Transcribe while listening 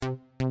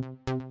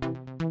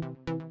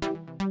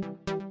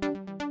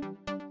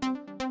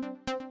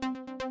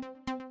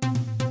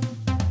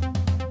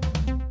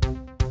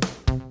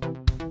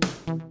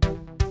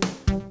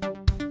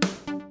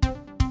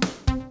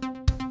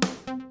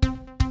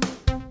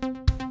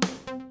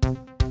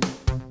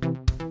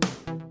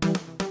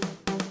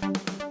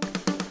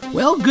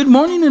Well, good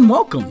morning and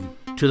welcome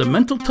to the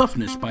Mental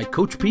Toughness by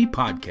Coach P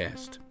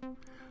podcast.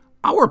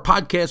 Our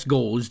podcast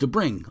goal is to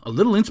bring a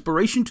little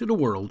inspiration to the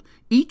world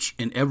each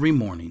and every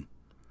morning.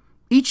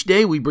 Each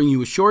day we bring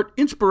you a short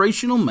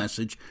inspirational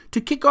message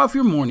to kick off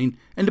your morning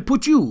and to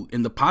put you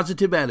in the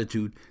positive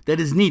attitude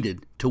that is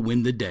needed to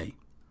win the day.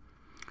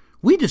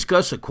 We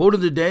discuss a quote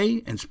of the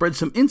day and spread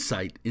some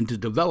insight into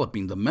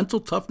developing the mental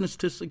toughness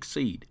to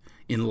succeed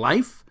in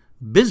life,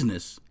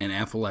 business, and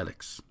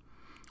athletics.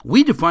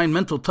 We define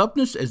mental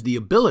toughness as the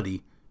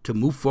ability to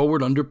move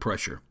forward under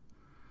pressure.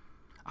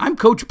 I'm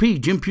Coach P,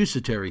 Jim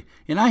Pusateri,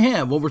 and I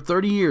have over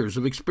 30 years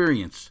of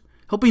experience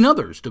helping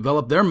others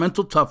develop their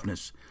mental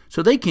toughness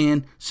so they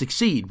can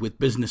succeed with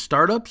business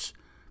startups,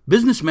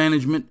 business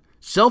management,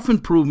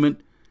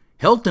 self-improvement,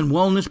 health and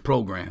wellness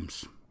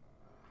programs.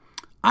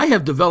 I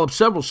have developed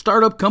several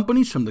startup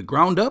companies from the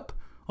ground up,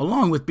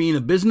 along with being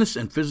a business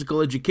and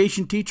physical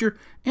education teacher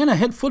and a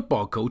head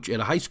football coach at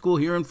a high school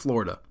here in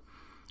Florida.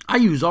 I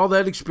use all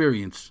that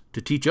experience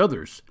to teach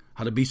others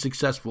how to be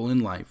successful in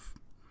life.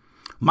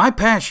 My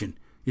passion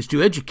is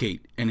to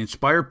educate and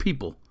inspire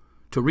people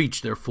to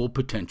reach their full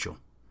potential.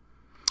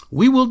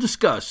 We will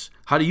discuss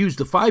how to use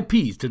the 5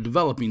 Ps to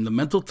developing the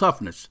mental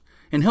toughness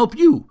and help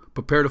you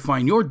prepare to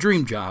find your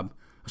dream job,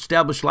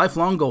 establish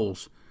lifelong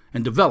goals,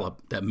 and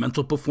develop that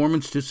mental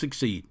performance to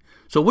succeed.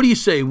 So what do you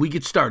say we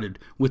get started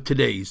with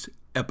today's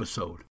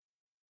episode?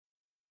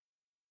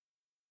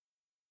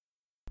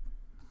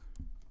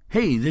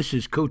 Hey, this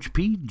is Coach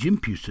P, Jim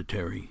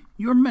Pusateri,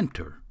 your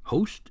mentor,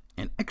 host,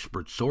 and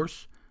expert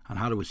source on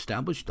how to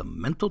establish the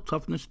mental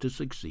toughness to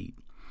succeed,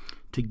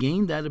 to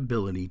gain that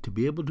ability to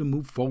be able to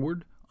move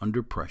forward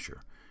under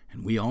pressure.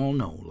 And we all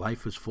know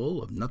life is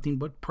full of nothing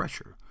but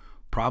pressure,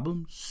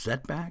 problems,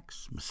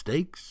 setbacks,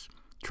 mistakes,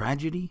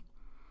 tragedy.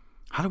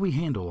 How do we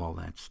handle all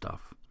that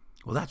stuff?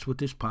 Well, that's what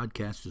this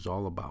podcast is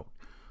all about,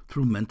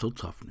 through mental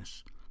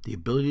toughness, the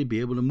ability to be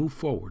able to move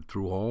forward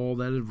through all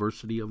that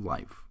adversity of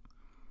life.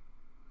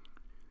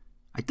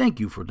 I thank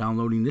you for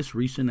downloading this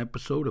recent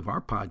episode of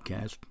our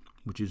podcast,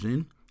 which is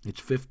in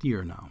its 5th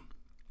year now.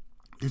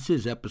 This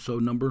is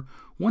episode number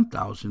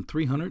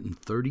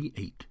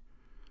 1338.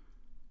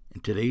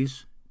 And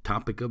today's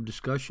topic of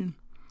discussion,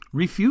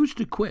 refuse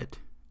to quit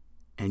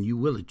and you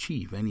will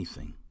achieve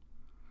anything.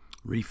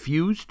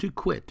 Refuse to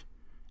quit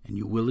and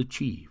you will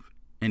achieve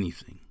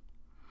anything.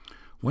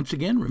 Once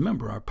again,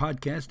 remember our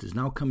podcast is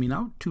now coming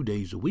out 2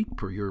 days a week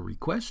per your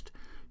request,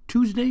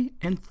 Tuesday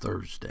and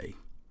Thursday.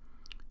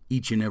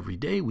 Each and every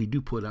day we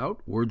do put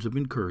out words of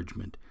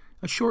encouragement,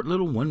 a short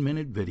little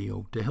 1-minute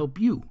video to help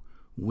you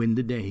win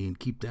the day and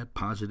keep that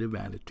positive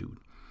attitude.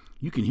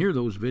 You can hear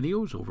those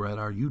videos over at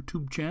our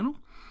YouTube channel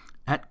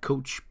at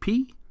Coach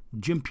P,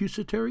 Jim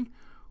Pusateri,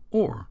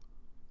 or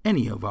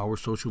any of our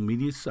social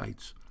media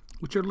sites,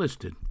 which are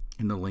listed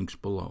in the links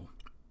below.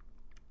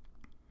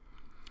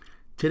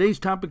 Today's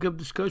topic of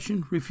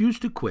discussion, refuse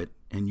to quit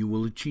and you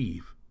will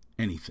achieve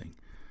anything.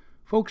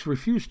 Folks,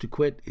 refuse to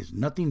quit is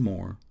nothing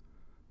more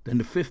than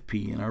the 5th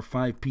P in our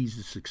 5 Ps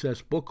of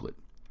Success booklet,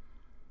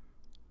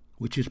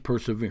 which is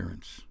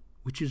perseverance,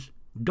 which is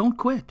don't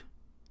quit.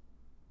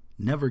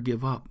 Never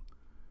give up.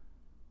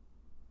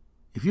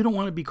 If you don't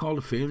want to be called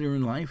a failure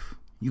in life,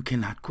 you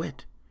cannot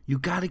quit. You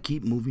got to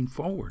keep moving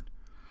forward.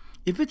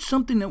 If it's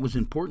something that was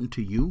important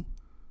to you,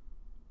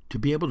 to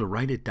be able to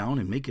write it down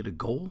and make it a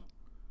goal,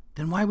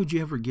 then why would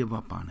you ever give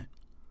up on it?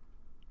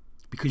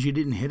 Because you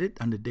didn't hit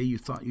it on the day you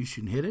thought you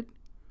should hit it?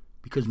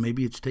 Because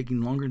maybe it's taking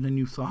longer than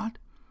you thought?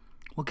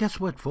 Well, guess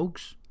what,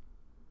 folks?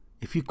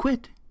 If you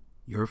quit,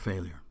 you're a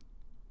failure.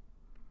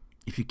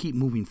 If you keep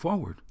moving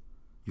forward,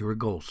 you're a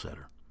goal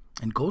setter.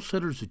 And goal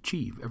setters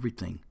achieve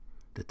everything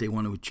that they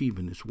want to achieve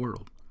in this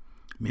world.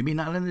 Maybe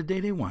not on the day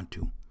they want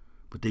to,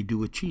 but they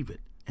do achieve it.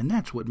 And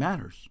that's what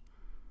matters.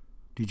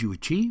 Did you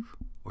achieve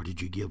or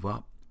did you give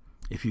up?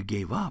 If you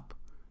gave up,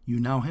 you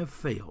now have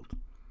failed.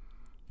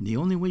 And the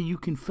only way you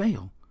can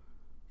fail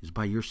is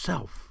by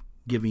yourself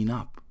giving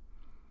up.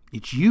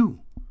 It's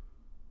you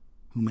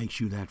who makes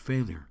you that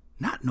failure,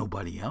 not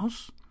nobody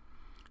else.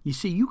 You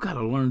see, you got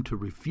to learn to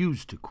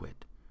refuse to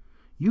quit.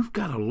 You've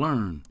got to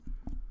learn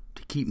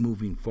to keep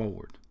moving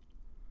forward.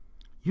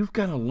 You've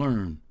got to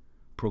learn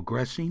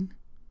progressing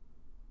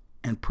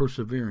and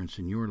perseverance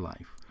in your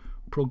life.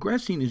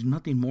 Progressing is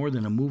nothing more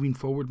than a moving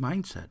forward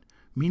mindset,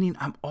 meaning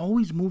I'm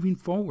always moving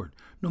forward.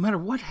 No matter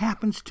what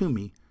happens to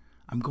me,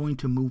 I'm going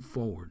to move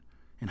forward.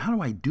 And how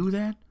do I do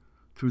that?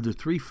 Through the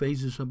 3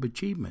 phases of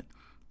achievement: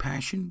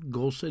 passion,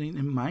 goal setting,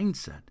 and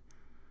mindset.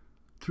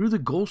 Through the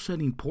goal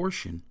setting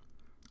portion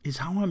is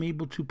how I'm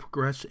able to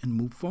progress and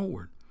move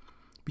forward,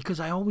 because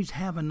I always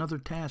have another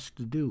task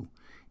to do.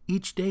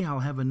 Each day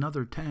I'll have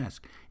another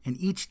task, and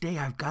each day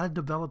I've got to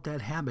develop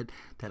that habit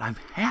that I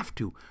have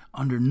to.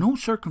 Under no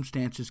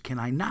circumstances can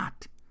I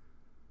not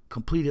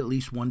complete at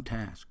least one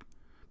task,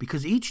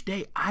 because each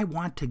day I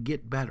want to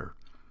get better.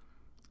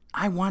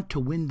 I want to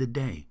win the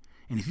day.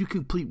 And if you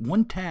complete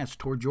one task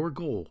towards your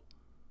goal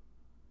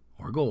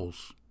or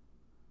goals,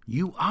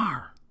 you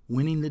are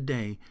winning the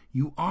day.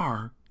 You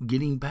are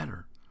getting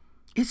better.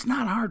 It's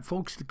not hard,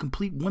 folks, to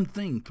complete one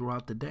thing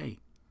throughout the day.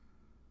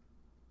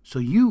 So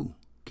you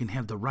can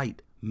have the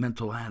right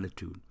mental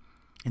attitude.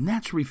 And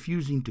that's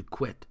refusing to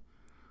quit.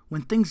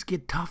 When things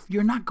get tough,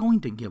 you're not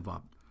going to give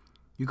up.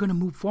 You're going to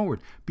move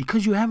forward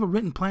because you have a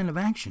written plan of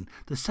action.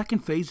 The second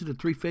phase of the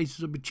 3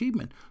 phases of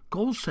achievement,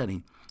 goal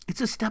setting.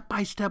 It's a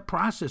step-by-step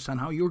process on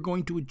how you're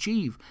going to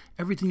achieve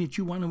everything that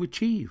you want to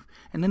achieve.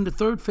 And then the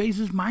third phase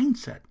is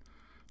mindset.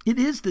 It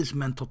is this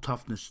mental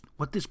toughness,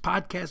 what this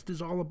podcast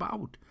is all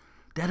about.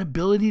 That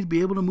ability to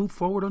be able to move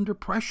forward under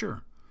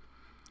pressure.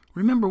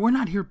 Remember, we're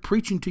not here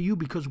preaching to you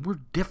because we're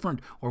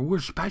different or we're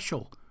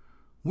special.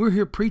 We're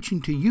here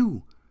preaching to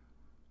you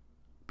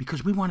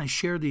because we want to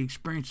share the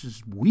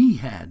experiences we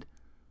had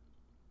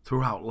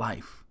throughout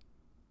life.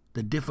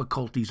 The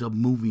difficulties of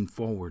moving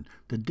forward.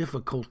 The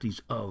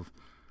difficulties of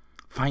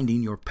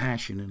finding your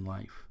passion in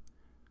life.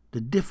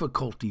 The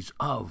difficulties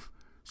of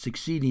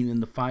succeeding in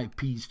the 5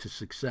 P's to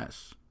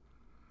success.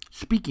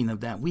 Speaking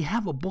of that, we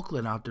have a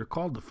booklet out there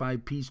called the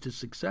 5 P's to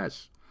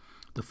Success.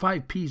 The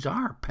 5 P's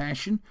are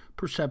passion,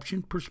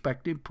 perception,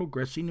 perspective,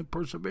 progressing, and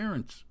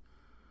perseverance.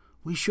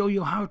 We show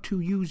you how to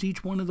use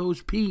each one of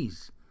those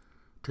P's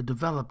to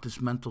develop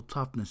this mental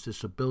toughness,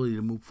 this ability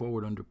to move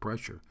forward under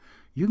pressure.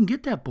 You can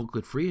get that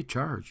booklet free of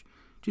charge.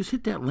 Just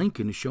hit that link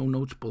in the show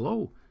notes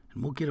below,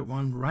 and we'll get it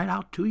one right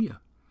out to you.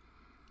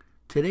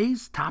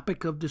 Today's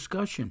topic of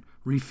discussion,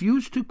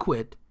 refuse to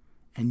quit,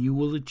 and you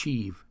will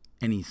achieve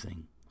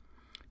anything.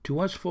 To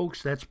us,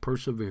 folks, that's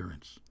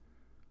perseverance.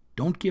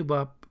 Don't give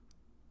up.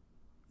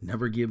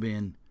 Never give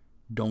in.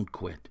 Don't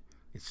quit.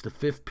 It's the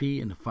 5th P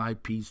and the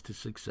 5 P's to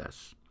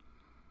success.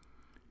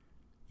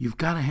 You've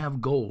got to have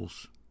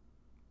goals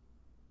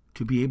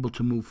to be able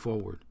to move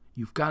forward.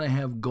 You've got to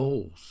have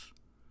goals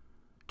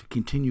to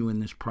continue in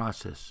this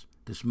process,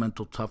 this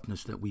mental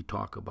toughness that we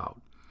talk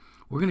about.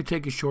 We're going to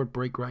take a short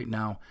break right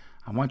now.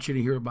 I want you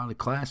to hear about a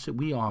class that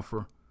we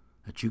offer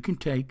that you can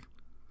take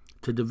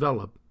to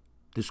develop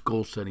this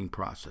goal-setting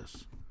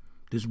process,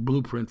 this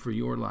blueprint for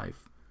your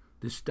life,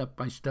 this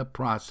step-by-step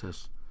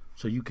process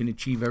so you can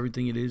achieve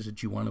everything it is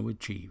that you want to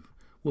achieve.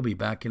 We'll be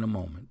back in a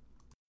moment.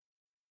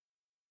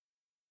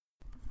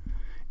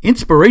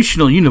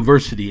 Inspirational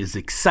University is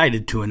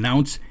excited to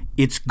announce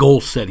its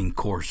goal-setting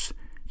course.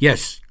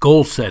 Yes,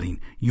 goal setting,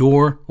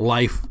 your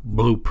life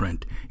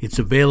blueprint. It's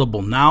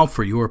available now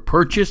for your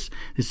purchase.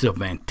 This is a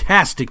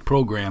fantastic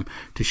program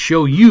to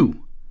show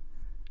you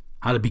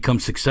how to become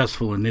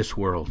successful in this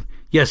world.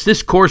 Yes,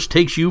 this course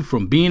takes you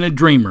from being a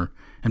dreamer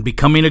and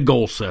becoming a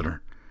goal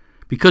setter.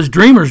 Because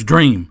dreamers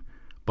dream,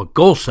 but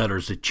goal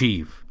setters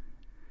achieve.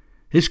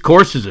 This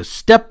course is a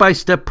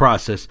step-by-step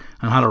process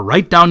on how to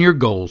write down your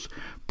goals,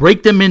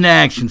 break them into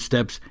action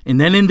steps,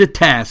 and then into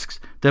tasks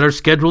that are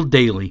scheduled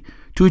daily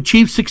to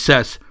achieve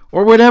success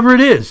or whatever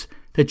it is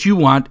that you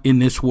want in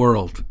this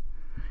world.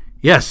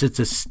 Yes, it's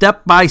a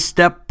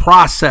step-by-step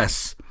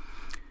process.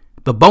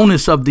 The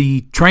bonus of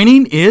the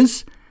training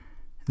is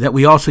that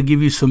we also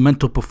give you some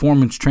mental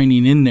performance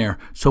training in there.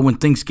 So when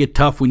things get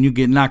tough, when you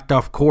get knocked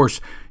off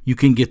course, you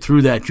can get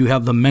through that. You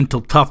have the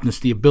mental toughness,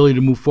 the ability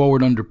to move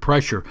forward under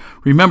pressure.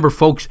 Remember,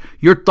 folks,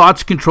 your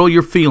thoughts control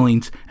your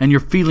feelings, and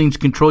your feelings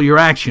control your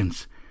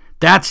actions.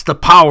 That's the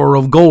power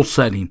of goal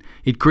setting.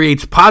 It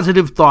creates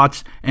positive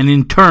thoughts and,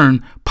 in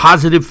turn,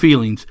 positive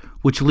feelings,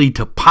 which lead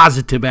to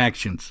positive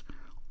actions.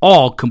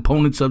 All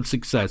components of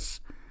success.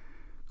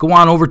 Go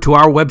on over to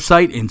our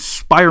website,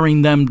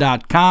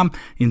 inspiringthem.com,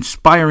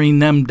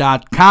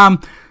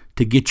 inspiringthem.com,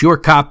 to get your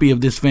copy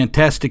of this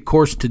fantastic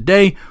course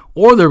today,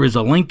 or there is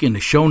a link in the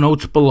show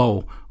notes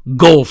below.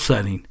 Goal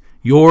Setting,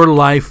 Your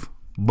Life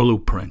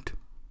Blueprint.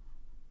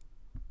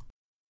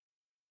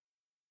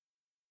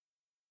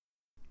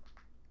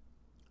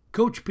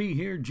 Coach P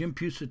here, Jim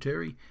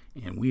Pusateri,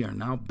 and we are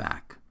now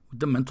back with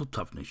the Mental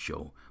Toughness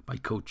Show by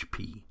Coach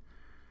P.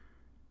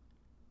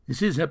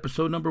 This is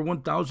episode number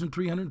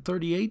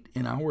 1338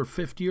 in our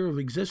 5th year of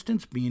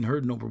existence, being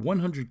heard in over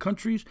 100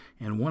 countries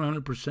and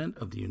 100%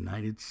 of the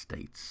United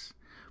States.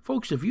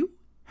 Folks, if you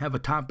have a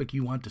topic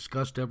you want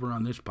discussed ever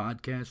on this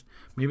podcast,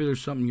 maybe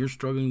there's something you're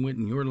struggling with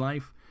in your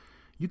life,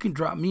 you can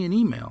drop me an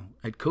email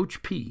at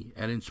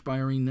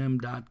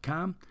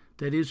coachp@inspiringthem.com.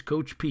 That is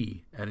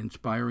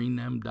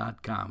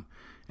coachp@inspiringthem.com.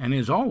 And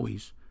as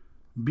always,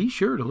 be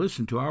sure to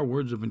listen to our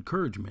words of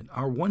encouragement,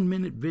 our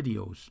 1-minute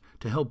videos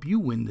to help you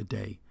win the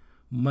day,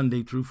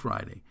 Monday through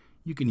Friday.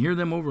 You can hear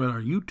them over at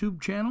our YouTube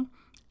channel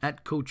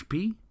at Coach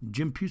P,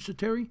 Jim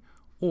Pusateri,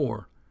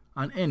 or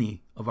on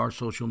any of our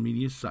social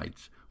media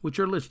sites, which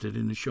are listed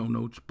in the show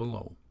notes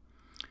below.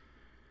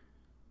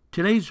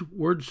 Today's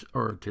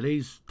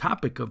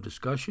topic of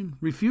discussion,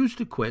 refuse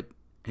to quit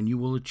and you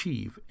will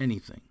achieve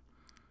anything.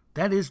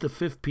 That is the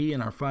 5th P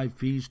in our 5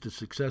 P's to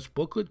Success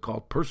booklet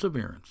called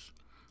Perseverance.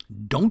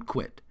 Don't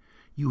quit.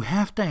 You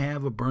have to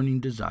have a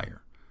burning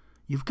desire.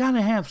 You've got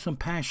to have some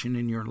passion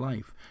in your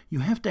life. You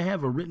have to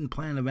have a written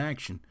plan of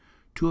action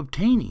to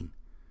obtaining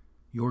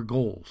your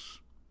goals.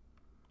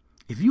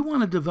 If you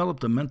want to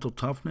develop the mental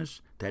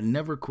toughness, that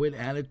never quit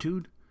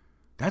attitude,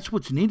 that's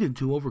what's needed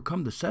to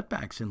overcome the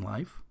setbacks in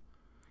life.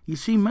 You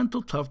see,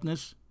 mental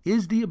toughness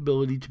is the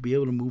ability to be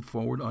able to move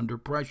forward under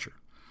pressure.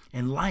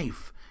 And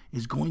life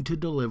is going to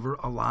deliver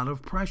a lot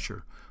of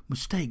pressure.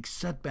 Mistakes,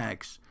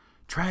 setbacks,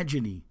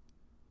 tragedy.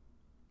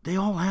 They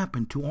all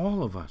happen to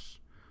all of us.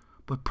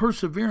 But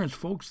perseverance,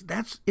 folks,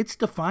 it's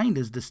defined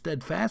as the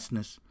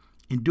steadfastness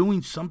in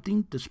doing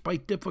something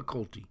despite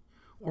difficulty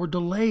or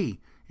delay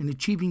in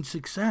achieving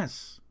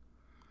success.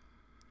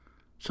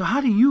 So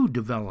how do you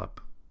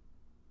develop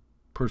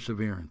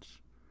perseverance?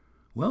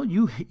 Well,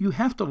 you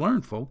have to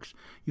learn, folks.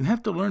 You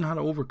have to learn how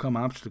to overcome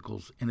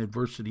obstacles and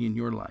adversity in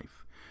your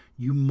life.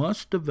 You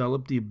must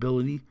develop the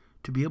ability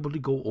to be able to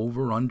go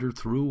over, under,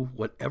 through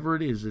whatever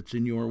it is that's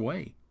in your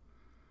way.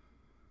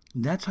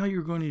 And that's how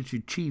you're going to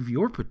achieve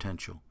your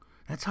potential.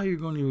 That's how you're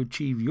going to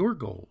achieve your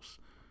goals.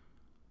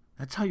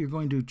 That's how you're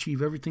going to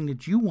achieve everything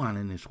that you want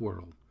in this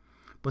world.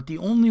 But the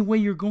only way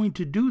you're going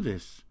to do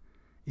this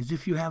is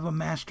if you have a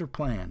master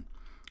plan,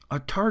 a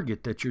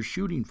target that you're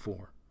shooting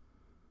for.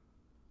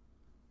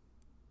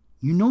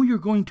 You know you're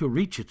going to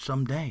reach it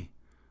someday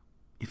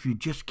if you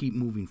just keep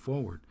moving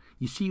forward.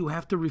 You see, you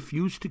have to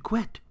refuse to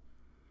quit,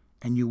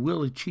 and you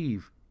will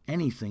achieve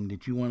anything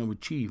that you want to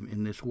achieve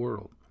in this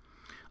world.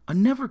 A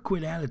never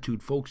quit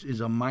attitude, folks, is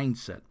a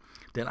mindset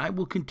that I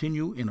will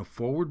continue in a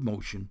forward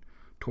motion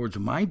towards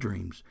my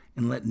dreams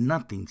and let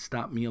nothing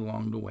stop me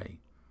along the way.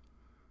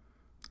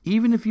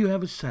 Even if you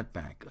have a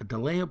setback, a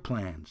delay of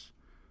plans,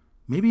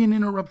 maybe an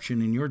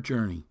interruption in your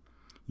journey,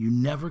 you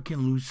never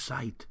can lose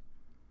sight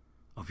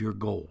of your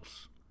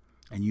goals,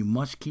 and you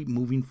must keep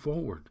moving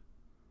forward,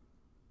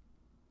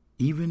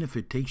 even if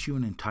it takes you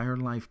an entire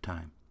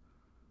lifetime.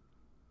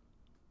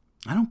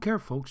 I don't care,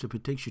 folks, if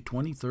it takes you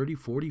 20, 30,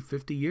 40,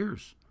 50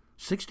 years,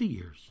 60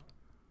 years.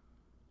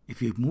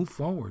 If you move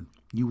forward,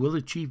 you will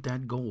achieve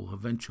that goal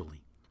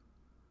eventually.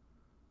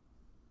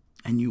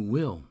 And you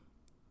will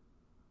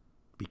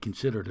be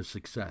considered a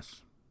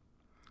success.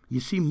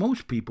 You see,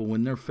 most people,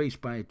 when they're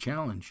faced by a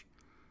challenge,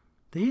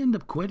 they end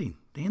up quitting.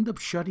 They end up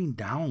shutting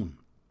down.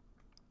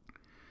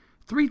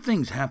 3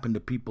 things happen to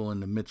people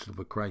in the midst of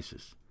a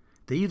crisis.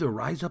 They either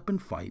rise up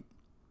and fight,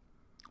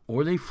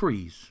 or they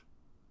freeze,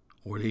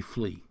 or they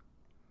flee.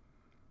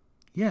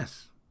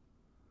 Yes,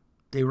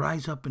 they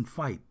rise up and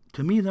fight.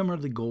 To me, them are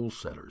the goal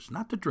setters,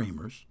 not the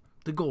dreamers,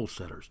 the goal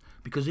setters,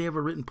 because they have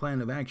a written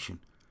plan of action,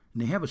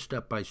 and they have a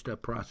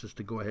step-by-step process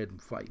to go ahead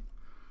and fight.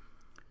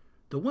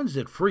 The ones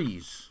that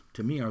freeze,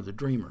 to me, are the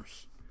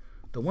dreamers,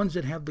 the ones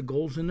that have the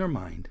goals in their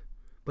mind,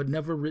 but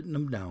never written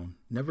them down,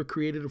 never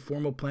created a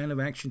formal plan of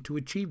action to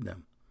achieve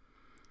them.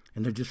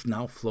 And they're just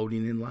now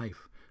floating in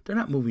life. They're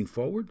not moving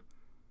forward,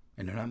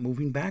 and they're not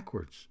moving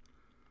backwards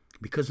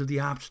because of the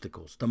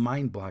obstacles, the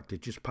mind block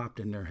that just popped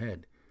in their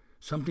head,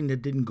 something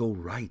that didn't go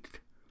right,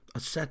 a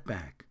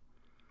setback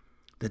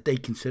that they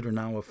consider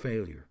now a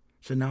failure.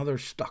 So now they're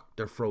stuck,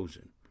 they're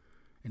frozen.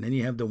 And then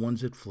you have the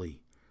ones that flee,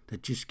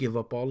 that just give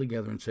up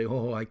altogether and say,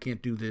 oh, I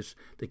can't do this.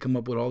 They come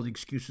up with all the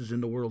excuses in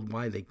the world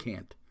why they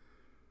can't.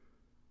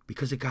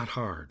 Because it got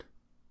hard.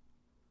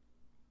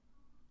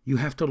 You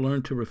have to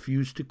learn to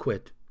refuse to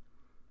quit,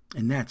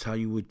 and that's how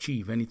you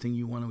achieve anything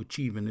you want to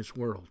achieve in this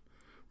world.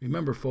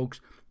 Remember,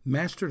 folks,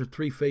 master the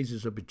 3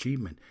 phases of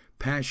achievement: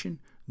 passion,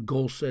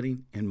 goal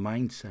setting, and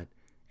mindset,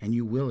 and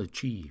you will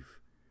achieve.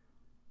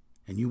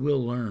 And you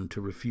will learn to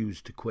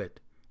refuse to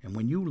quit. And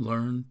when you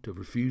learn to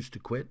refuse to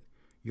quit,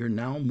 you're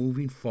now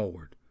moving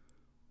forward.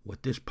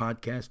 What this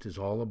podcast is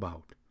all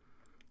about.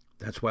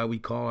 That's why we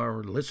call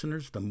our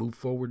listeners the Move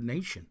Forward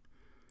Nation.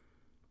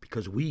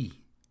 Because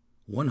we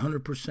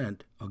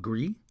 100%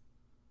 agree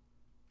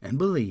and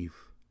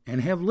believe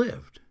and have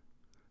lived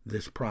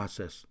this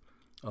process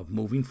of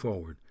moving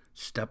forward,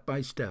 step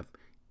by step,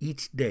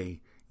 each day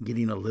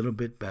getting a little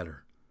bit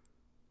better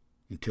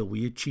until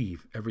we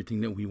achieve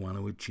everything that we want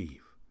to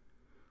achieve.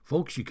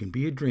 Folks, you can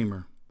be a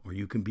dreamer or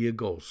you can be a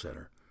goal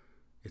setter.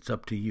 It's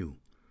up to you.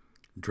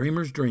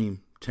 Dreamers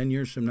dream. 10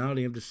 years from now,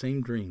 they have the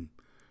same dream.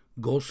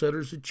 Goal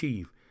setters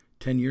achieve.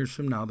 10 years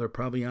from now, they're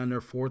probably on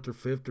their 4th or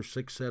 5th or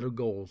 6th set of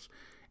goals,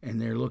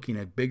 and they're looking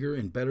at bigger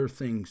and better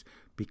things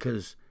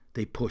because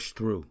they push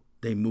through.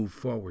 They move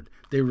forward.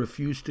 They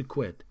refuse to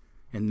quit,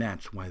 and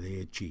that's why they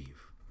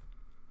achieve.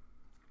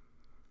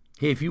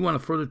 Hey, if you want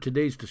to further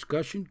today's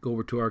discussion, go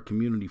over to our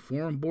community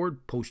forum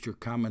board, post your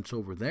comments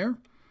over there.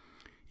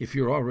 If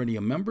you're already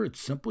a member, it's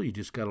simple. You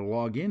just got to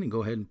log in and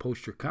go ahead and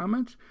post your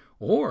comments,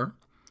 or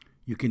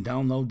you can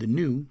download the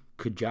new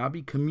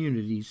Kajabi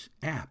Communities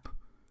app,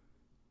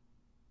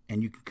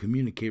 and you can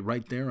communicate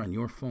right there on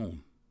your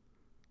phone.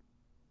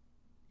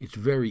 It's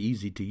very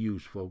easy to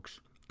use, folks.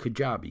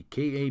 Kajabi,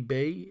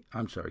 K-A-B-A-J-I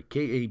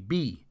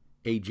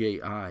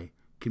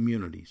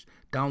Communities.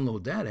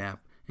 Download that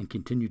app and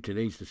continue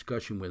today's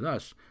discussion with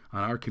us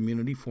on our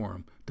community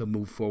forum, the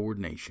Move Forward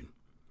Nation.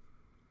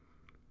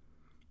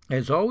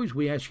 As always,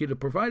 we ask you to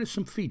provide us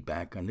some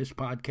feedback on this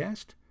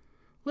podcast.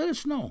 Let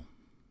us know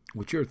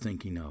what you're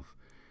thinking of.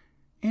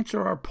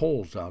 Answer our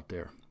polls out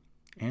there.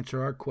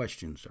 Answer our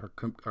questions,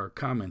 our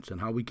comments on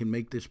how we can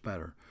make this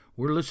better.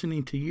 We're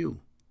listening to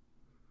you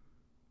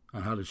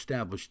on how to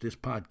establish this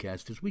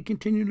podcast as we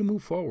continue to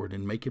move forward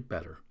and make it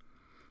better.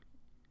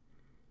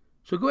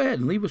 So go ahead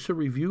and leave us a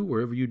review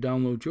wherever you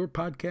download your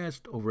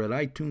podcast. Over at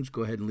iTunes,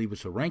 go ahead and leave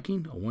us a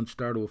ranking, a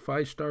 1-star to a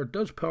 5-star. It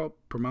does help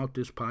promote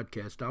this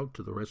podcast out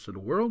to the rest of the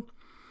world.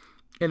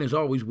 And as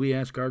always, we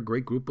ask our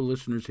great group of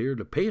listeners here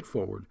to pay it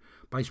forward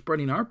by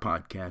spreading our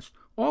podcast,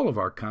 all of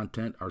our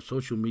content, our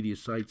social media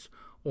sites,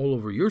 all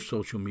over your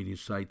social media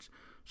sites,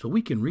 so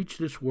we can reach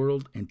this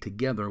world, and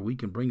together we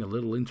can bring a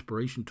little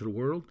inspiration to the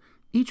world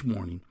each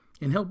morning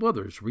and help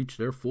others reach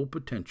their full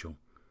potential,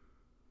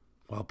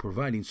 while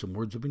providing some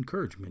words of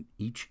encouragement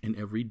each and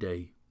every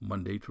day,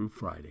 Monday through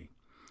Friday.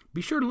 Be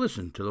sure to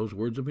listen to those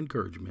words of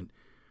encouragement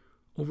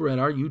over at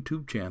our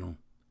YouTube channel,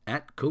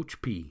 at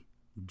Coach P,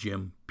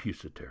 Jim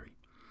Pusateri.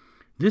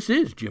 This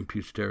is Jim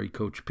Pusateri,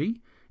 Coach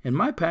P, and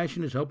my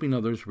passion is helping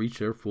others reach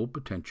their full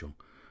potential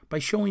by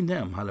showing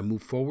them how to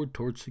move forward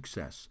towards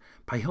success,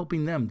 by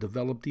helping them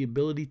develop the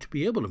ability to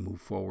be able to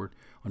move forward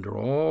under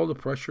all the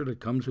pressure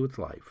that comes with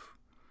life.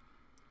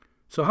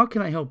 So how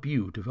can I help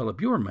you develop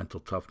your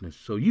mental toughness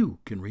so you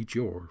can reach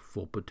your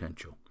full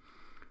potential?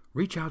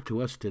 Reach out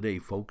to us today,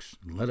 folks,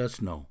 and let us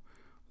know,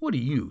 what are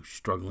you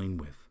struggling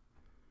with?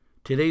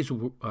 Today's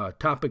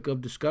topic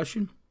of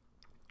discussion,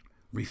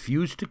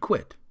 refuse to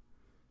quit,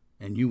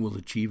 and you will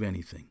achieve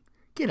anything.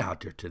 Get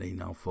out there today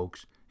now,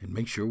 folks, and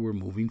make sure we're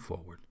moving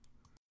forward.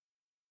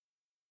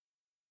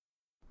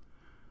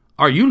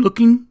 Are you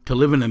looking to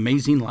live an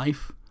amazing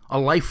life, a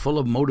life full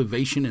of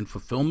motivation and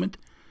fulfillment?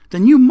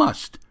 Then you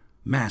must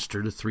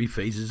master the 3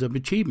 phases of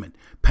achievement: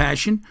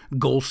 passion,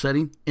 goal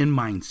setting, and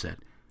mindset.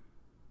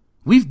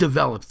 We've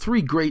developed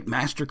 3 great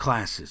master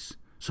classes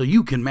so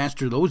you can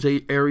master those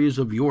areas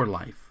of your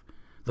life.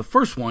 The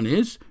first one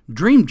is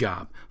Dream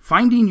Job,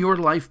 Finding Your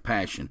Life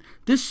Passion.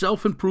 This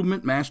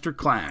self-improvement master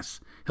class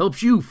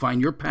helps you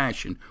find your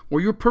passion or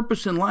your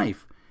purpose in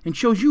life and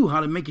shows you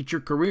how to make it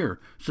your career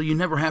so you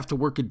never have to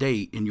work a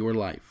day in your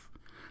life.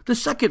 The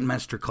second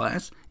master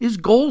class is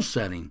Goal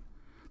Setting.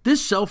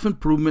 This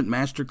self-improvement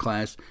master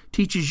class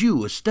teaches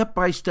you a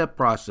step-by-step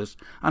process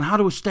on how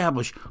to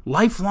establish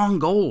lifelong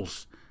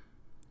goals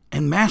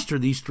and master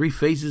these 3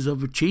 phases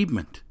of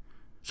achievement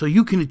so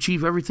you can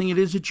achieve everything it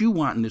is that you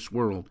want in this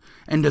world.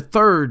 And the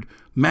third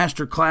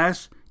master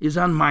class is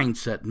on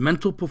mindset,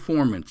 mental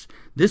performance.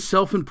 This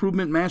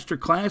self-improvement master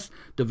class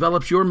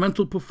develops your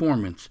mental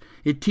performance.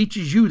 It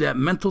teaches you that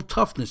mental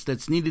toughness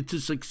that's needed to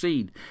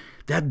succeed,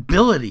 that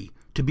ability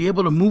to be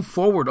able to move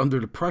forward under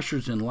the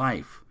pressures in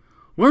life.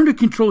 Learn to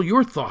control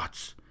your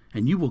thoughts,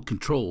 and you will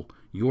control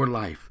your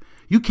life.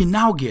 You can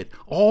now get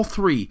all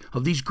 3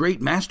 of these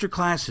great master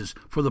classes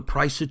for the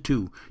price of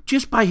 2,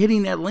 just by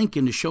hitting that link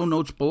in the show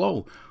notes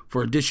below.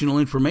 For additional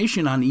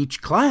information on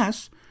each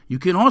class, you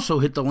can also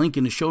hit the link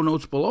in the show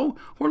notes below,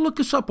 or look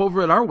us up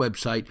over at our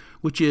website,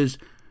 which is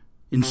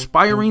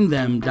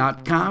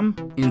inspiringthem.com,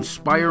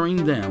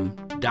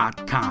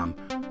 inspiringthem.com.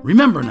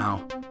 Remember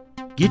now,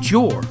 get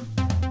your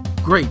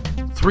great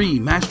 3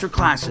 master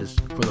classes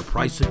for the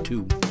price of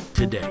 2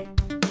 today.